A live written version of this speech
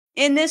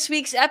In this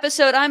week's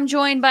episode, I'm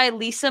joined by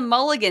Lisa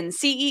Mulligan,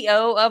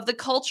 CEO of the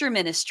Culture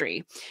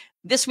Ministry.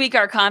 This week,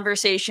 our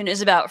conversation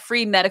is about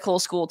free medical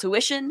school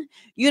tuition,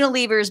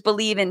 Unilever's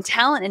Believe in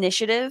Talent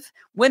initiative,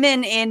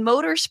 women in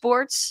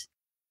motorsports,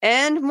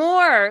 and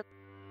more.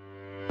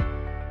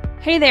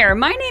 Hey there,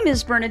 my name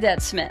is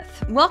Bernadette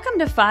Smith. Welcome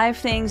to 5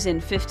 Things in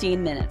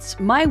 15 Minutes,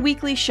 my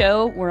weekly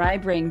show where I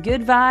bring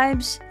good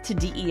vibes to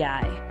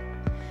DEI.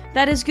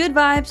 That is good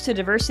vibes to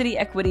diversity,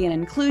 equity, and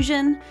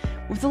inclusion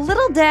with a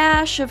little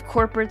dash of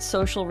corporate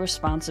social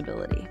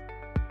responsibility.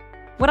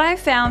 What I've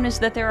found is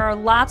that there are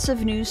lots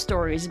of news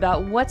stories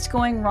about what's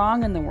going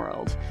wrong in the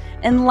world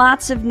and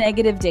lots of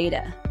negative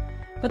data.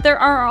 But there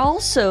are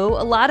also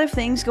a lot of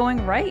things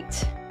going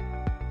right.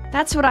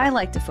 That's what I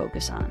like to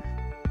focus on.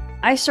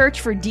 I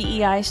search for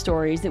DEI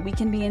stories that we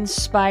can be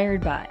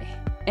inspired by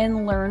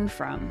and learn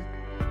from.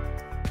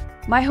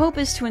 My hope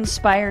is to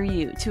inspire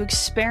you to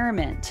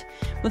experiment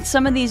with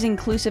some of these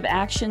inclusive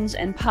actions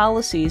and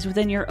policies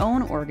within your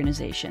own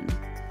organization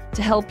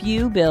to help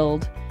you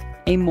build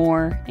a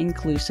more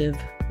inclusive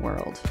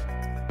world.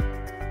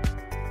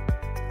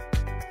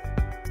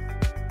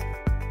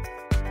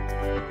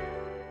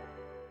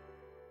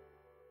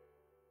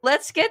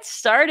 Let's get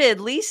started.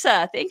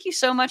 Lisa, thank you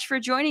so much for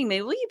joining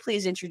me. Will you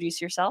please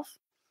introduce yourself?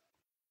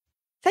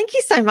 Thank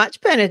you so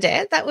much,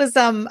 Bernadette. That was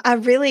a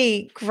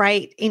really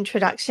great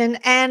introduction,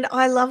 and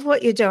I love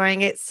what you're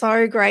doing. It's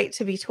so great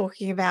to be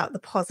talking about the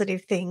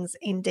positive things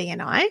in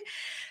D&I.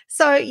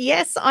 So,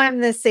 yes, I'm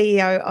the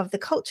CEO of the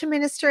Culture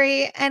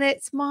Ministry, and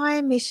it's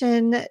my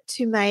mission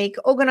to make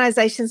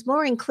organisations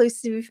more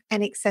inclusive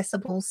and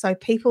accessible so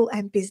people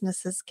and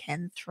businesses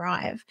can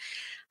thrive.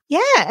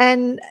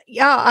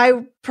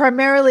 I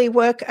primarily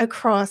work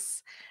across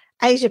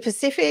Asia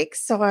Pacific,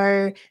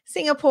 so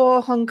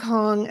Singapore, Hong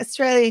Kong,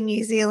 Australia,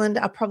 New Zealand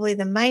are probably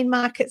the main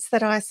markets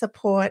that I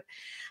support.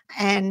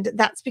 And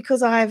that's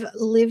because I've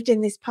lived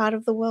in this part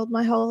of the world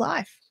my whole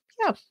life.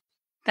 Yeah.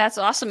 That's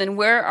awesome. And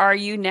where are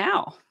you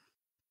now?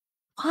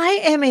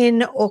 I am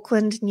in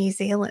Auckland, New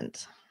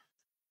Zealand.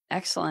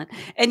 Excellent.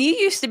 And you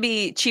used to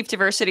be Chief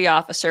Diversity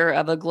Officer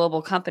of a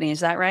global company, is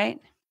that right?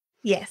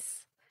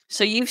 Yes.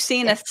 So you've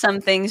seen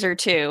some things or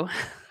two.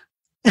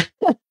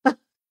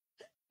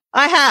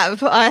 I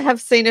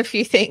have seen a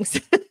few things.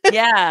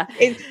 Yeah.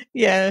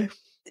 Yeah.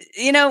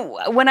 You know,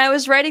 when I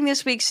was writing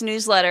this week's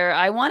newsletter,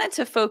 I wanted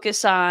to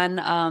focus on,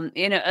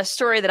 a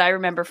story that I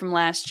remember from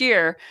last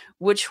year,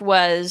 which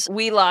was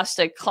we lost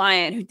a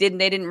client who they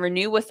didn't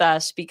renew with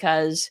us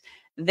because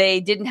they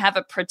didn't have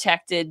a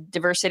protected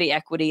diversity,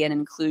 equity, and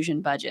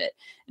inclusion budget.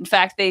 In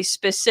fact, they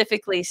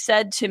specifically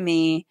said to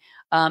me,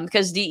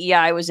 because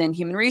DEI was in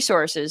human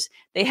resources,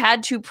 they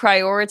had to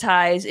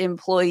prioritize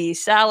employee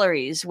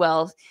salaries.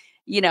 Well,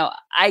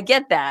 I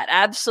get that,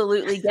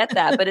 absolutely get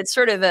that, but it's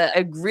sort of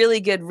a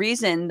really good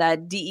reason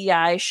that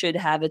DEI should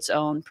have its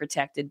own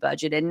protected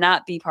budget and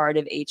not be part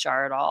of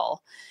HR at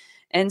all.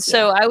 And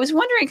so I was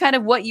wondering kind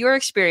of what your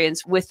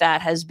experience with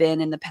that has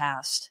been in the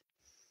past.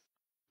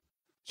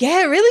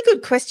 Yeah, really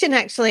good question,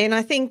 actually. And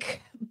I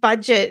think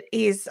budget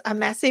is a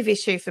massive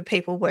issue for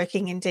people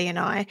working in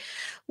D&I.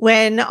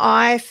 When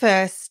I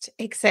first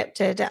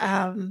accepted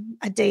a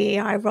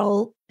DEI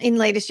role in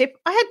leadership,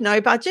 I had no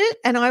budget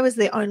and I was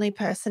the only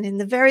person in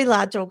the very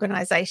large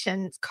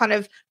organisation kind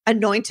of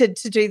anointed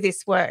to do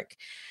this work.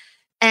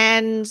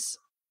 And,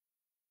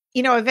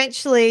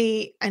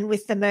 eventually, and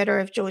with the murder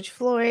of George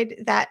Floyd,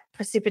 that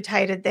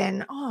precipitated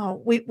then,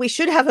 we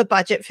should have a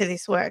budget for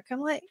this work. I'm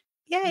like,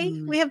 yay,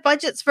 we have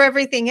budgets for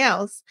everything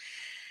else.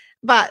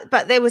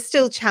 But there were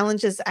still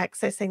challenges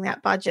accessing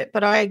that budget.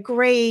 But I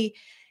agree,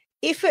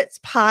 if it's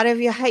part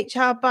of your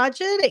HR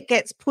budget, it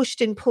gets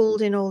pushed and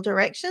pulled in all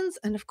directions.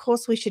 And of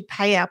course, we should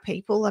pay our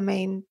people. I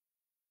mean,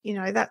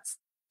 that's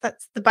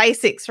the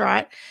basics,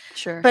 right?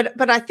 Sure.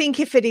 But I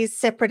think if it is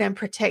separate and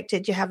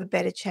protected, you have a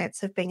better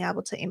chance of being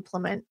able to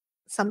implement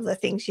some of the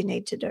things you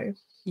need to do.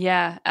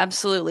 Yeah,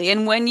 absolutely.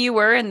 And when you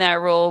were in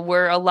that role,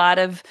 were a lot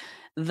of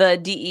the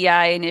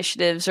DEI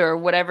initiatives or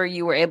whatever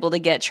you were able to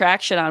get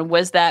traction on,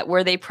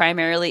 were they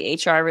primarily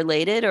HR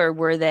related or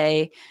were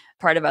they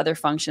part of other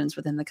functions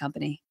within the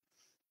company?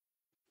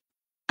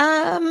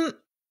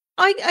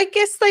 I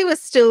guess they were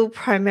still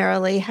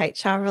primarily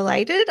HR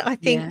related. I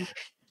think,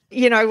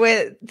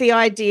 where the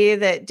idea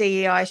that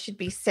DEI should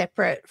be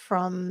separate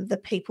from the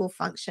people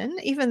function,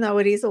 even though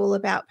it is all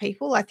about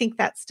people, I think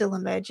that's still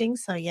emerging.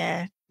 So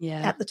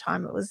at the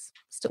time it was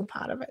still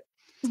part of it.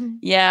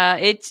 Yeah,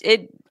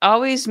 it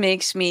always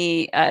makes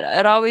me,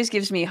 it always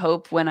gives me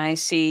hope when I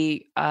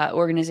see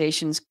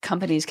organizations,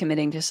 companies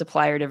committing to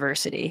supplier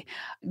diversity,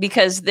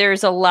 because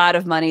there's a lot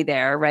of money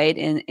there, right,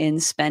 in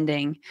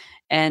spending.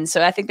 And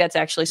so I think that's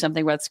actually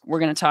something we're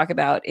going to talk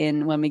about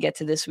when we get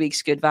to this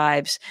week's Good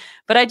Vibes.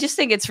 But I just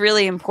think it's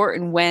really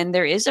important when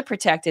there is a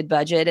protected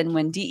budget and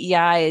when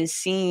DEI is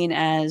seen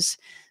as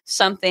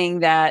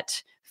something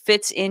that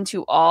fits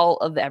into all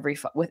of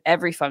with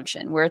every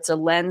function, where it's a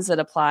lens that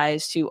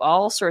applies to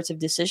all sorts of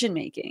decision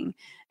making.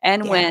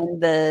 And when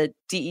the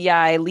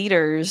DEI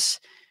leaders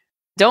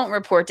don't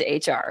report to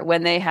HR,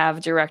 when they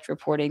have direct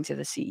reporting to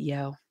the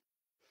CEO.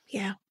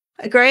 Yeah.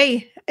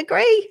 Agree.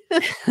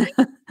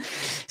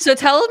 So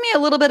tell me a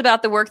little bit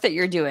about the work that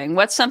you're doing.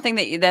 What's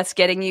something that's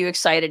getting you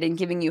excited and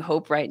giving you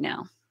hope right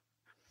now?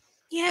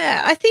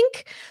 Yeah, I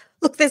think,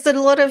 look, there's a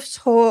lot of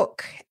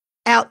talk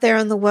out there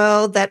in the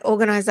world that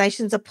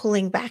organizations are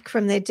pulling back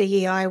from their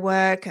DEI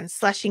work and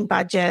slashing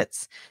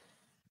budgets.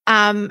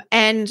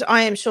 And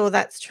I am sure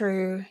that's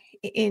true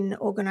in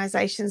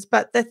organizations.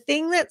 But the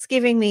thing that's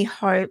giving me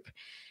hope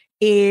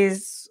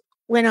is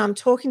when I'm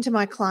talking to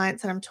my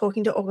clients and I'm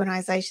talking to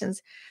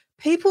organizations,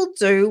 people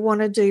do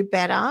want to do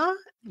better.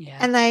 Yeah.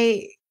 And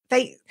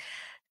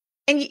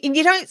and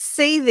you don't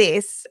see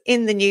this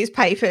in the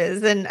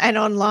newspapers and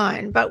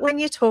online, but when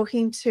you're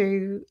talking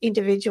to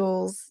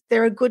individuals,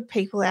 there are good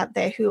people out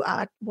there who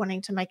are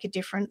wanting to make a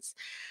difference.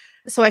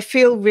 So I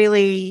feel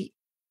really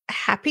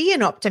happy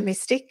and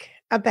optimistic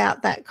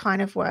about that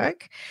kind of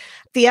work.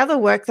 The other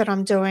work that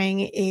I'm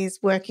doing is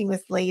working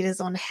with leaders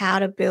on how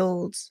to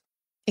build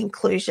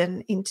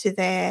inclusion into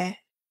their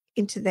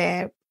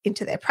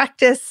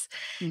practice,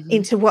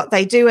 into what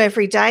they do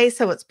every day,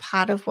 so it's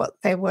part of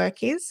what their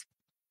work is.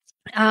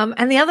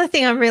 And the other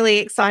thing I'm really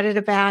excited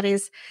about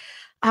is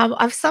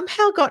I've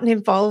somehow gotten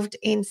involved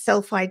in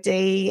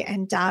self-ID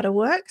and data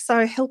work,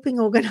 so helping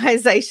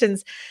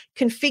organizations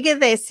configure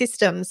their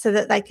systems so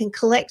that they can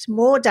collect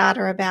more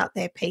data about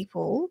their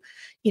people,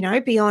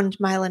 beyond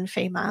male and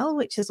female,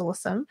 which is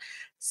awesome,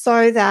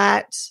 so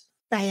that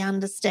they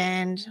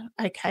understand,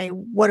 okay,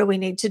 what do we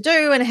need to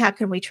do and how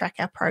can we track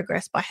our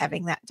progress by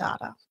having that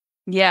data?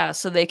 Yeah,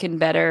 so they can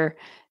better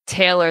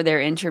tailor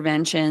their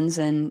interventions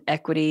and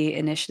equity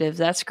initiatives.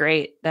 That's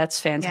great. That's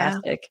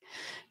fantastic.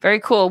 Very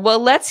cool. Well,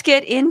 let's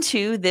get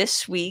into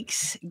this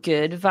week's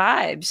good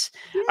vibes.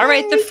 Yay. All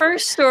right, the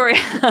first story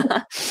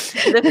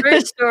the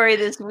first story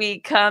this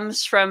week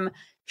comes from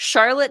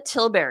Charlotte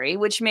Tilbury,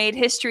 which made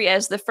history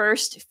as the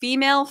first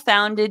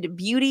female-founded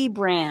beauty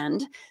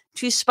brand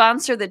to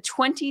sponsor the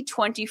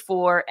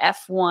 2024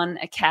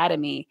 F1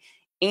 Academy,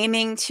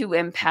 aiming to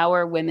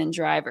empower women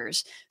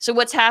drivers. So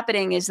what's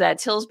happening is that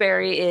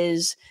Tilbury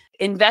is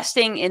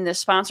investing in the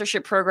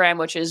sponsorship program,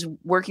 which is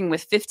working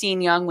with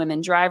 15 young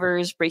women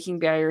drivers, breaking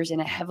barriers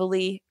in a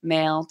heavily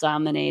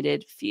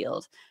male-dominated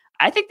field.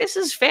 I think this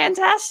is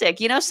fantastic.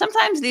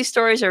 Sometimes these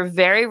stories are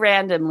very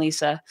random,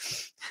 Lisa.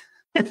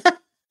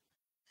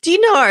 Do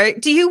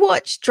you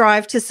watch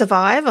Drive to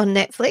Survive on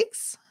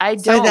Netflix? I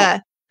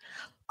don't.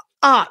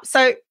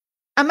 So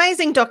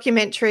amazing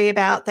documentary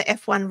about the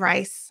F1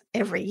 race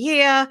every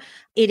year.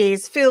 It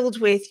is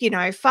filled with,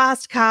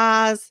 fast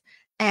cars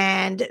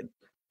and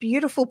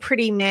beautiful,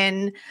 pretty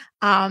men,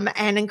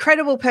 and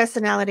incredible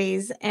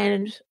personalities.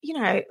 And,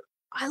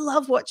 I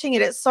love watching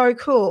it. It's so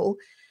cool.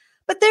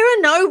 But there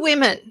are no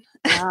women.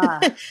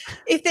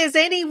 If there's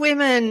any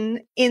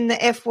women in the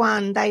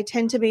F1, they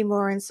tend to be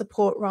more in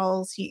support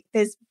roles.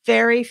 There's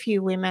very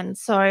few women.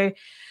 So,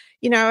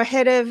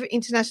 ahead of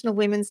International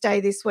Women's Day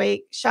this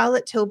week,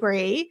 Charlotte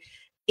Tilbury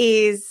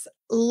is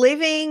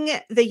living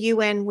the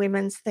UN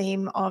Women's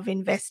theme of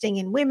investing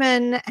in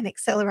women and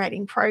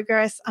accelerating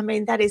progress. I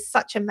mean, that is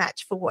such a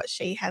match for what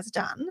she has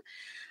done.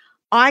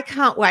 I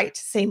can't wait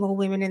to see more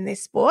women in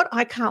this sport.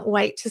 I can't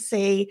wait to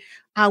see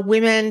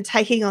women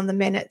taking on the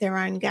men at their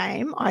own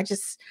game. I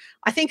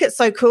think it's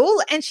so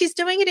cool. And she's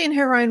doing it in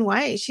her own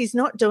way. She's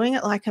not doing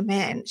it like a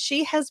man.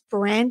 She has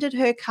branded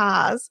her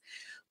cars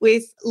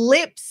with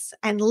lips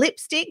and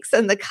lipsticks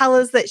and the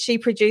colors that she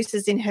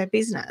produces in her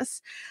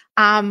business.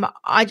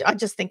 I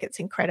just think it's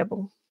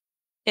incredible.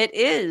 It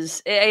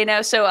is,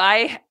 so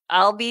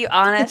I'll be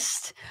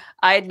honest.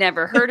 I'd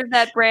never heard of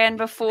that brand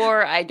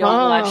before. I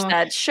don't watch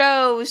that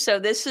show. So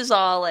this is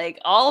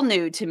all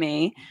new to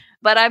me,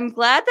 but I'm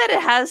glad that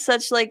it has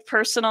such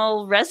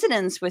personal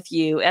resonance with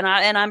you. And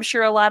I'm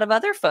sure a lot of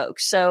other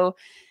folks. So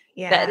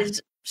that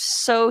is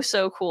so,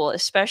 so cool,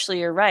 especially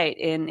you're right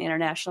in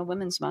International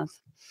Women's Month.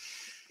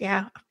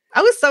 Yeah.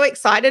 I was so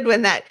excited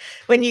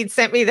when you'd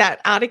sent me that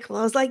article.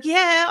 I was like,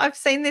 yeah, I've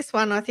seen this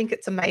one. I think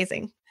it's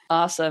amazing.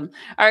 Awesome.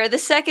 All right. The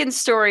second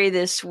story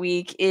this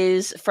week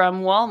is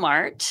from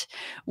Walmart,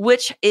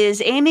 which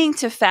is aiming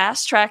to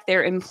fast track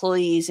their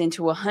employees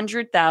into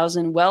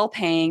 100,000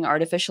 well-paying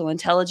artificial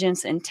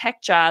intelligence and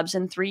tech jobs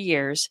in 3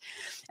 years.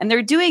 And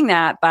they're doing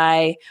that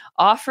by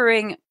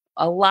offering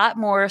a lot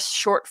more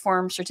short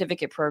form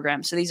certificate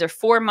programs. So these are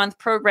 4-month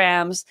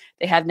programs.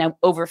 They have now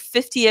over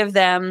 50 of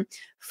them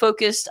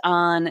focused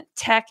on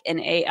tech and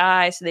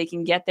AI so they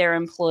can get their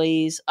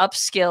employees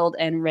upskilled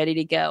and ready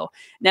to go.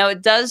 Now,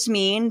 it does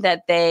mean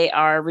that they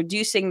are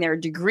reducing their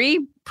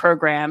degree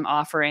program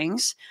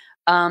offerings,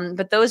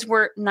 but those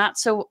were not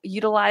so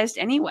utilized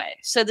anyway.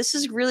 So this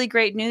is really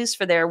great news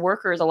for their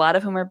workers, a lot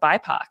of whom are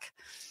BIPOC.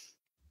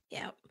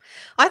 Yeah.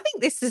 I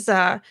think this is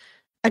a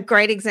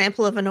great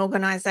example of an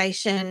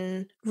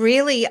organization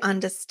really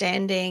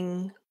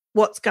understanding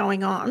what's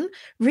going on,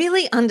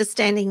 really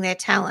understanding their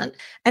talent,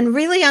 and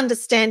really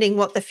understanding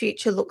what the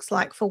future looks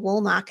like for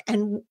Walmart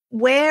and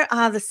where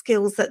are the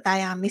skills that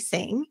they are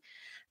missing,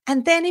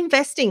 and then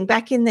investing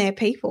back in their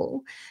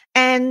people.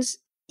 And,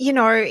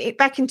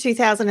 back in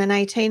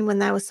 2018 when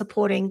they were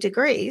supporting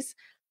degrees,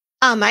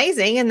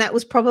 amazing. And that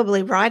was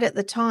probably right at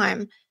the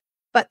time.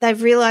 But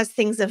they've realized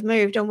things have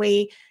moved,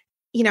 and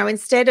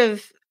instead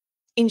of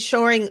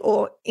ensuring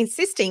or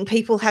insisting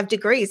people have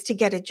degrees to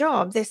get a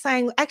job, they're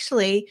saying,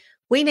 actually,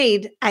 we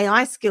need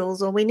AI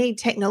skills or we need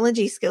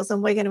technology skills,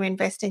 and we're going to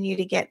invest in you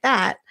to get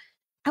that.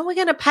 And we're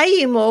going to pay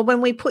you more when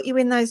we put you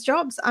in those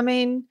jobs. I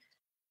mean,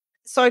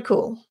 so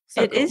cool.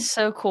 It is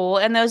so cool.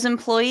 And those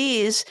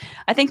employees,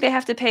 I think they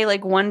have to pay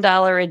like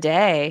 $1 a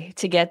day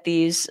to get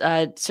these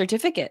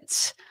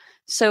certificates.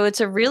 So it's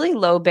a really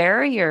low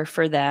barrier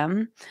for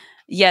them,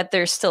 yet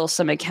there's still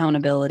some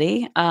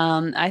accountability.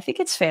 I think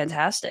it's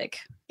fantastic.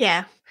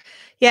 Yeah.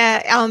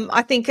 Yeah.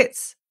 I think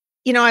it's,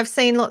 I've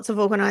seen lots of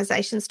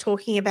organizations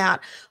talking about,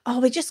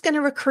 we're just going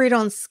to recruit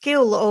on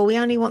skill, or we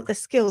only want the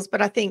skills.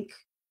 But I think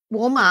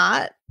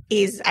Walmart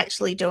is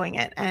actually doing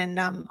it. And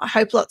I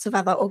hope lots of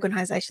other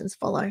organizations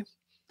follow.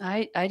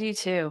 I do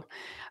too.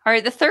 All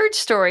right. The third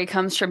story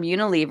comes from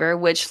Unilever,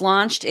 which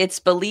launched its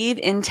Believe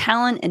in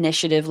Talent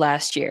initiative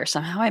last year.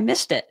 Somehow I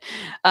missed it.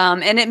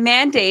 And it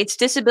mandates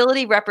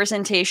disability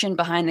representation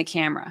behind the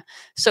camera.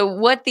 So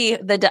what the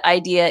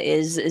idea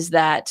is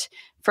that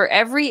for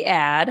every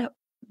ad,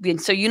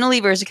 so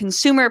Unilever is a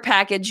consumer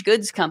packaged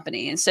goods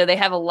company, and so they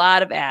have a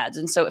lot of ads.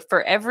 And so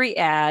for every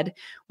ad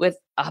with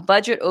a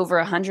budget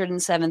over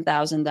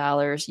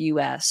 $107,000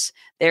 US,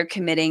 they're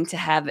committing to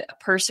have a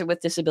person with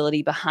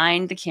disability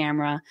behind the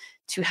camera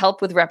to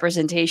help with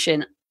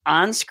representation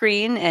on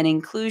screen and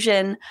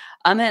inclusion,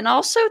 and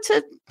also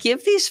to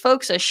give these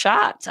folks a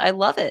shot. I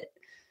love it.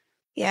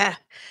 Yeah,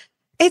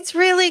 it's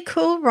really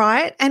cool,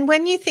 right? And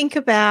when you think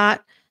about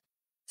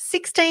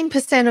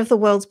 16% of the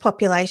world's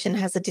population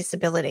has a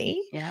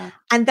disability. Yeah.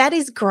 And that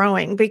is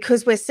growing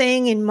because we're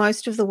seeing in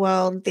most of the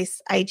world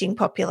this aging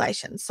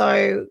population.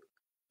 So,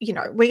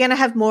 we're going to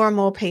have more and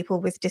more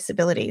people with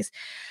disabilities.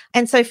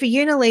 And so for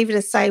Unilever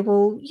to say,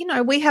 well,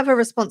 we have a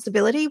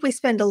responsibility. We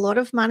spend a lot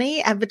of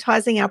money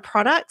advertising our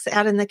products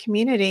out in the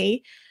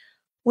community.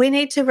 We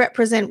need to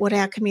represent what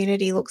our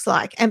community looks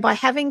like. And by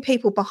having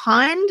people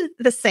behind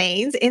the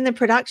scenes in the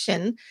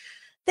production,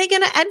 they're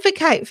going to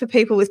advocate for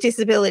people with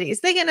disabilities.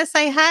 They're going to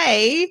say,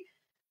 hey,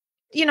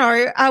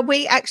 are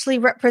we actually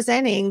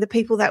representing the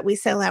people that we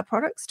sell our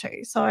products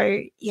to?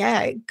 So,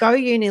 yeah, go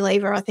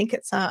Unilever. I think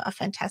it's a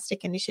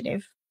fantastic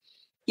initiative.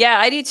 Yeah,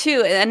 I do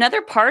too.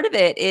 Another part of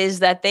it is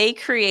that they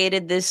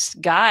created this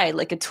guide,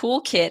 like a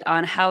toolkit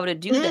on how to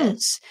do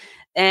this.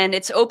 And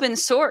it's open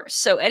source.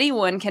 So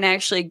anyone can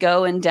actually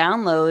go and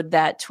download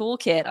that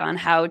toolkit on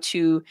how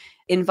to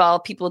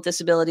involve people with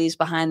disabilities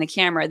behind the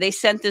camera. They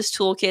sent this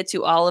toolkit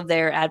to all of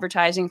their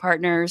advertising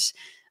partners.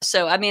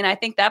 So, I mean, I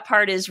think that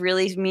part is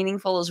really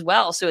meaningful as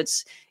well. So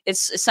it's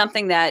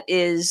something that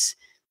is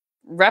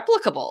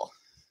replicable.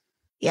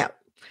 Yeah.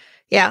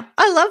 Yeah.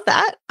 I love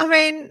that. I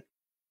mean,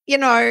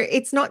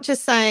 it's not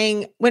just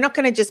saying we're not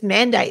going to just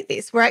mandate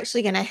this. We're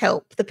actually going to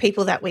help the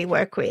people that we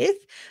work with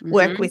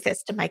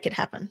us to make it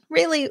happen.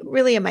 Really,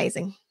 really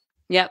amazing.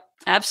 Yep,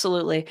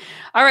 absolutely.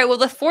 All right. Well,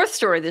 the fourth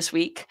story this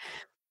week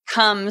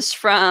comes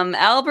from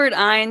Albert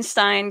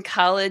Einstein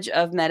College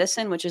of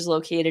Medicine, which is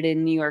located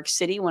in New York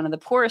City, one of the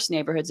poorest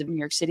neighborhoods of New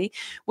York City,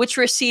 which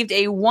received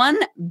a $1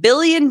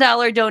 billion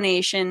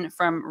donation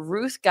from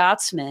Ruth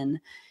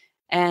Gottsman.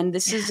 And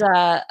this is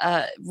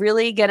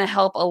really going to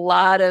help a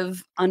lot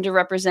of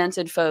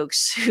underrepresented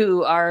folks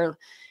who are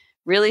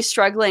really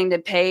struggling to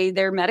pay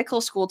their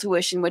medical school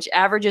tuition, which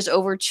averages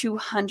over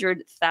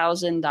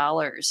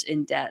 $200,000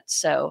 in debt.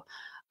 So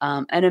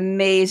an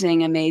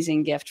amazing,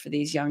 amazing gift for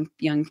these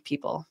young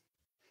people.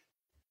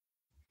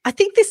 I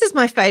think this is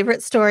my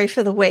favorite story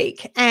for the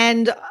week.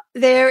 And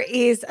there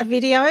is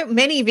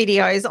many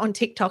videos on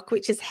TikTok,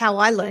 which is how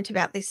I learned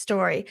about this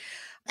story.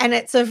 And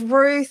it's of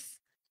Ruth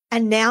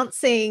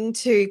announcing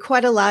to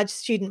quite a large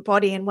student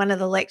body in one of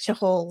the lecture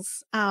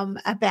halls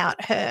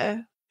about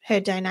her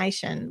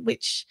donation,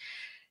 which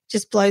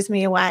just blows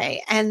me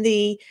away. And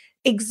the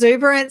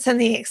exuberance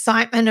and the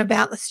excitement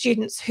about the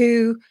students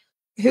who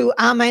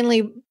are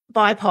mainly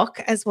BIPOC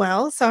as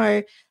well.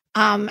 So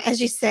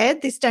as you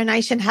said, this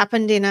donation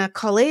happened in a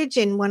college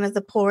in one of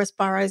the poorest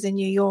boroughs in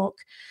New York.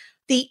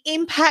 The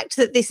impact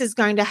that this is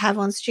going to have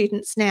on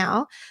students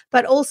now,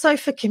 but also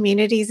for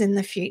communities in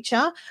the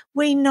future.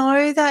 We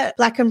know that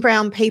Black and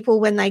brown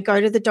people, when they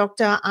go to the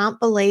doctor, aren't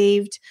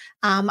believed,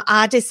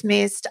 are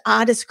dismissed,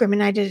 are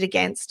discriminated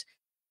against.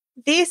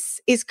 This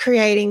is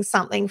creating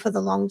something for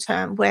the long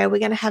term where we're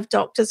going to have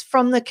doctors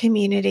from the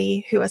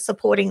community who are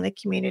supporting the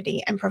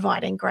community and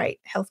providing great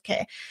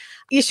healthcare.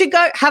 You should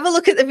go have a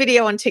look at the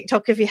video on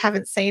TikTok if you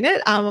haven't seen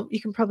it. You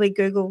can probably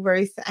Google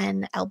Ruth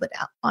and Albert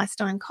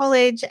Einstein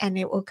College and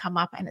it will come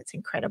up, and it's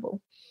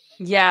incredible.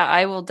 Yeah,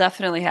 I will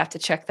definitely have to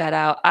check that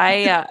out.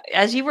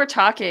 As you were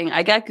talking,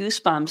 I got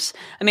goosebumps.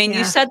 I mean,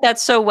 you said that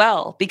so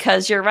well,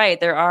 because you're right.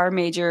 There are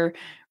major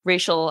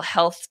racial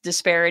health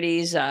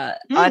disparities,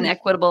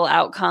 unequitable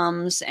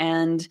outcomes,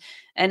 and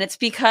it's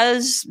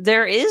because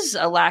there is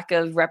a lack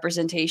of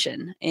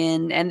representation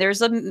and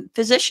there's a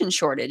physician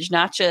shortage,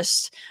 not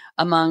just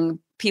among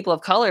people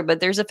of color,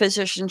 but there's a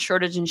physician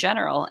shortage in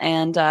general.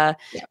 And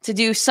to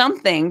do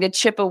something to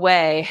chip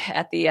away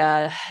at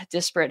the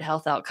disparate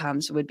health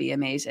outcomes would be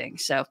amazing.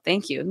 So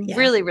thank you. Yeah.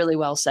 Really, really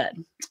well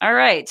said. All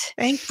right.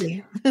 Thank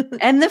you.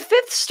 And the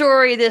fifth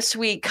story this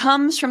week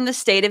comes from the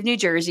state of New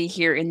Jersey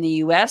here in the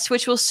U.S.,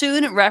 which will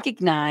soon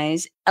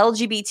recognize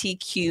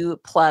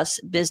LGBTQ plus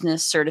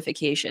business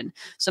certification.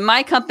 So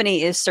my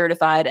company is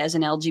certified as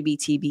an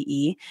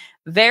LGBTBE.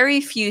 Very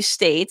few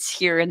states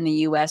here in the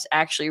U.S.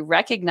 actually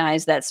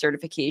recognize that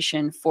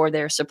certification for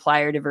their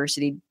supplier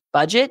diversity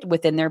budget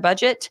within their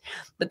budget,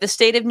 but the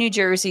state of New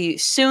Jersey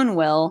soon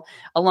will,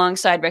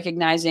 alongside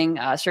recognizing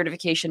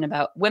certification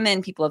about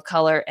women, people of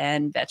color,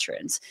 and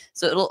veterans.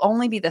 So it'll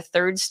only be the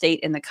third state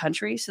in the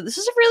country. So this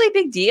is a really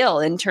big deal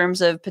in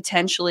terms of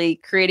potentially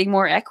creating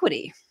more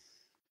equity.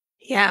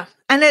 Yeah.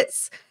 And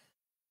it's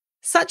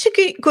such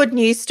a good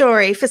news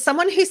story for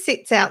someone who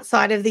sits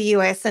outside of the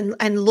US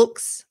and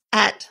looks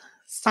at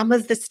some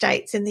of the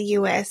states in the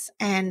US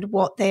and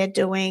what they're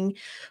doing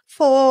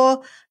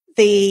for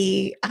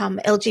the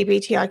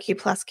LGBTIQ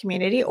plus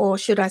community, or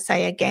should I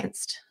say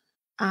against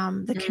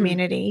the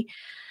community.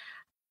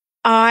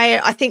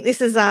 I think this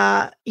is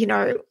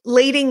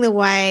leading the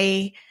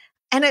way,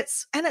 and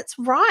it's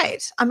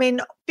right. I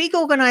mean, big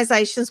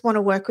organizations want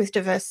to work with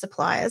diverse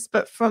suppliers,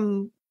 but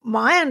from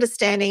my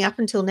understanding up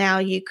until now,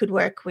 you could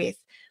work with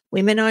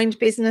women-owned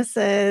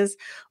businesses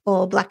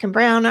or Black and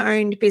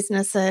Brown-owned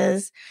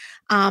businesses.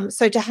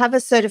 So to have a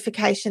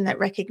certification that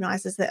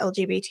recognizes the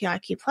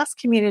LGBTIQ plus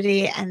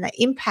community and the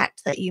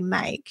impact that you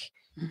make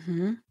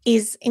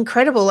is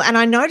incredible. And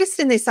I noticed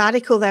in this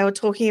article they were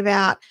talking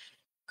about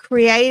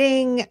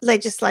creating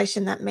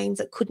legislation that means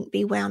it couldn't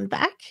be wound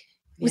back.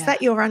 Was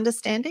that your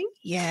understanding?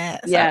 Yeah.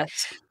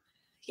 Yes.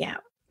 Yeah.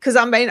 Because,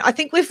 I mean, I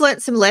think we've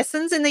learnt some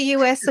lessons in the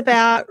US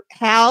about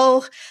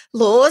how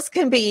laws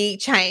can be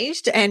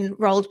changed and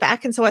rolled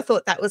back. And so I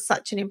thought that was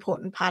such an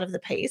important part of the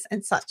piece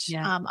and such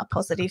a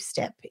positive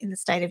step in the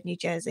state of New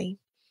Jersey.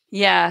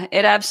 Yeah,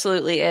 it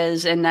absolutely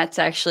is. And that's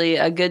actually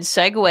a good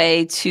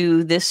segue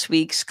to this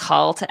week's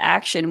call to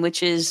action,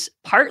 which is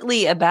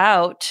partly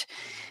about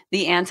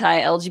the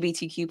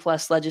anti-LGBTQ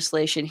plus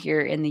legislation here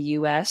in the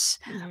US.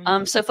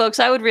 So, folks,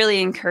 I would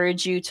really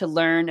encourage you to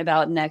learn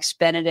about Next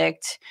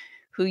Benedict,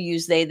 who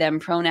use they, them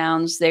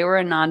pronouns. They were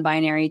a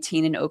non-binary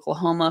teen in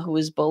Oklahoma who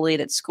was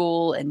bullied at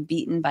school and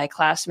beaten by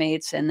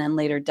classmates and then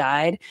later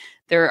died.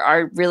 There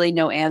are really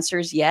no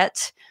answers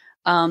yet,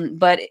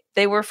 but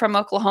they were from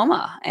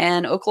Oklahoma,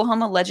 and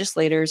Oklahoma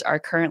legislators are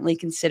currently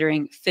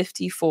considering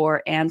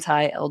 54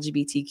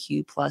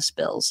 anti-LGBTQ plus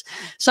bills.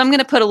 So I'm going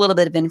to put a little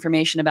bit of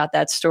information about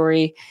that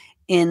story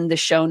in the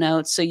show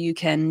notes so you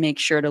can make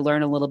sure to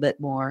learn a little bit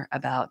more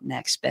about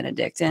Next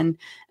Benedict and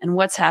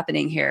what's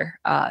happening here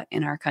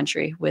in our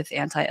country with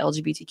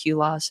anti-LGBTQ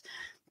laws.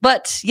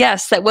 But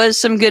yes, that was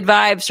some good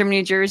vibes from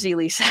New Jersey,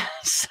 Lisa.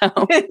 So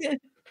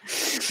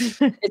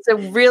it's a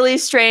really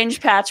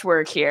strange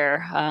patchwork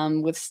here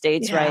with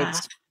states'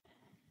 rights.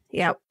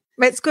 Yeah,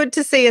 it's good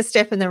to see a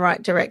step in the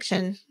right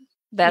direction.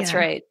 That's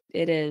right.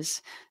 It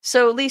is.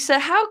 So, Lisa,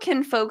 how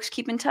can folks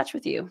keep in touch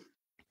with you?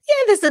 Yeah,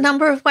 there's a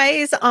number of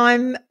ways.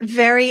 I'm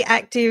very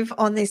active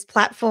on this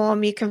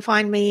platform. You can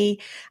find me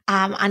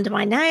under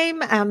my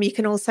name. You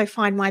can also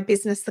find my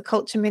business, The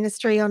Culture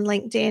Ministry, on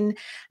LinkedIn.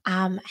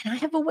 And I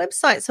have a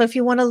website. So if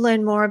you want to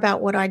learn more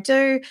about what I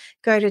do,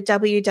 go to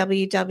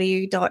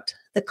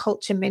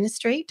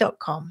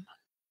www.thecultureministry.com.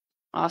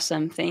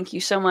 Awesome. Thank you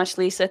so much,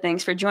 Lisa.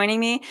 Thanks for joining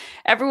me.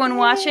 Everyone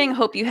watching,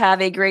 hope you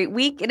have a great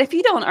week. And if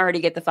you don't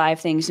already get the 5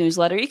 Things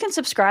newsletter, you can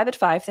subscribe at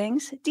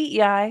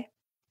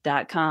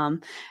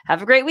 5thingsdei.com.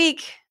 Have a great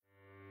week.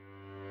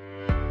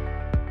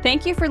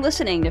 Thank you for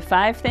listening to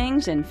 5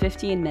 Things in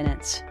 15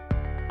 Minutes.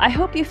 I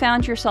hope you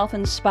found yourself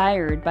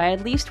inspired by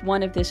at least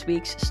one of this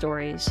week's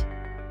stories.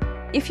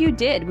 If you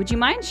did, would you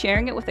mind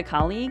sharing it with a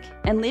colleague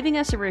and leaving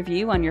us a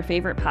review on your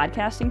favorite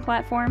podcasting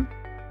platform?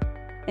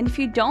 And if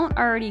you don't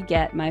already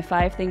get my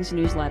 5 Things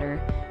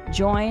newsletter,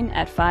 join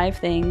at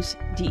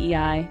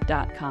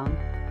 5thingsdei.com.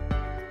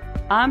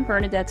 I'm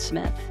Bernadette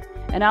Smith,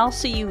 and I'll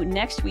see you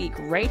next week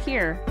right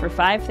here for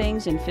 5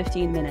 Things in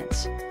 15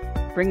 Minutes,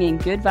 bringing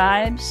good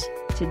vibes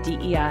to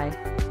DEI.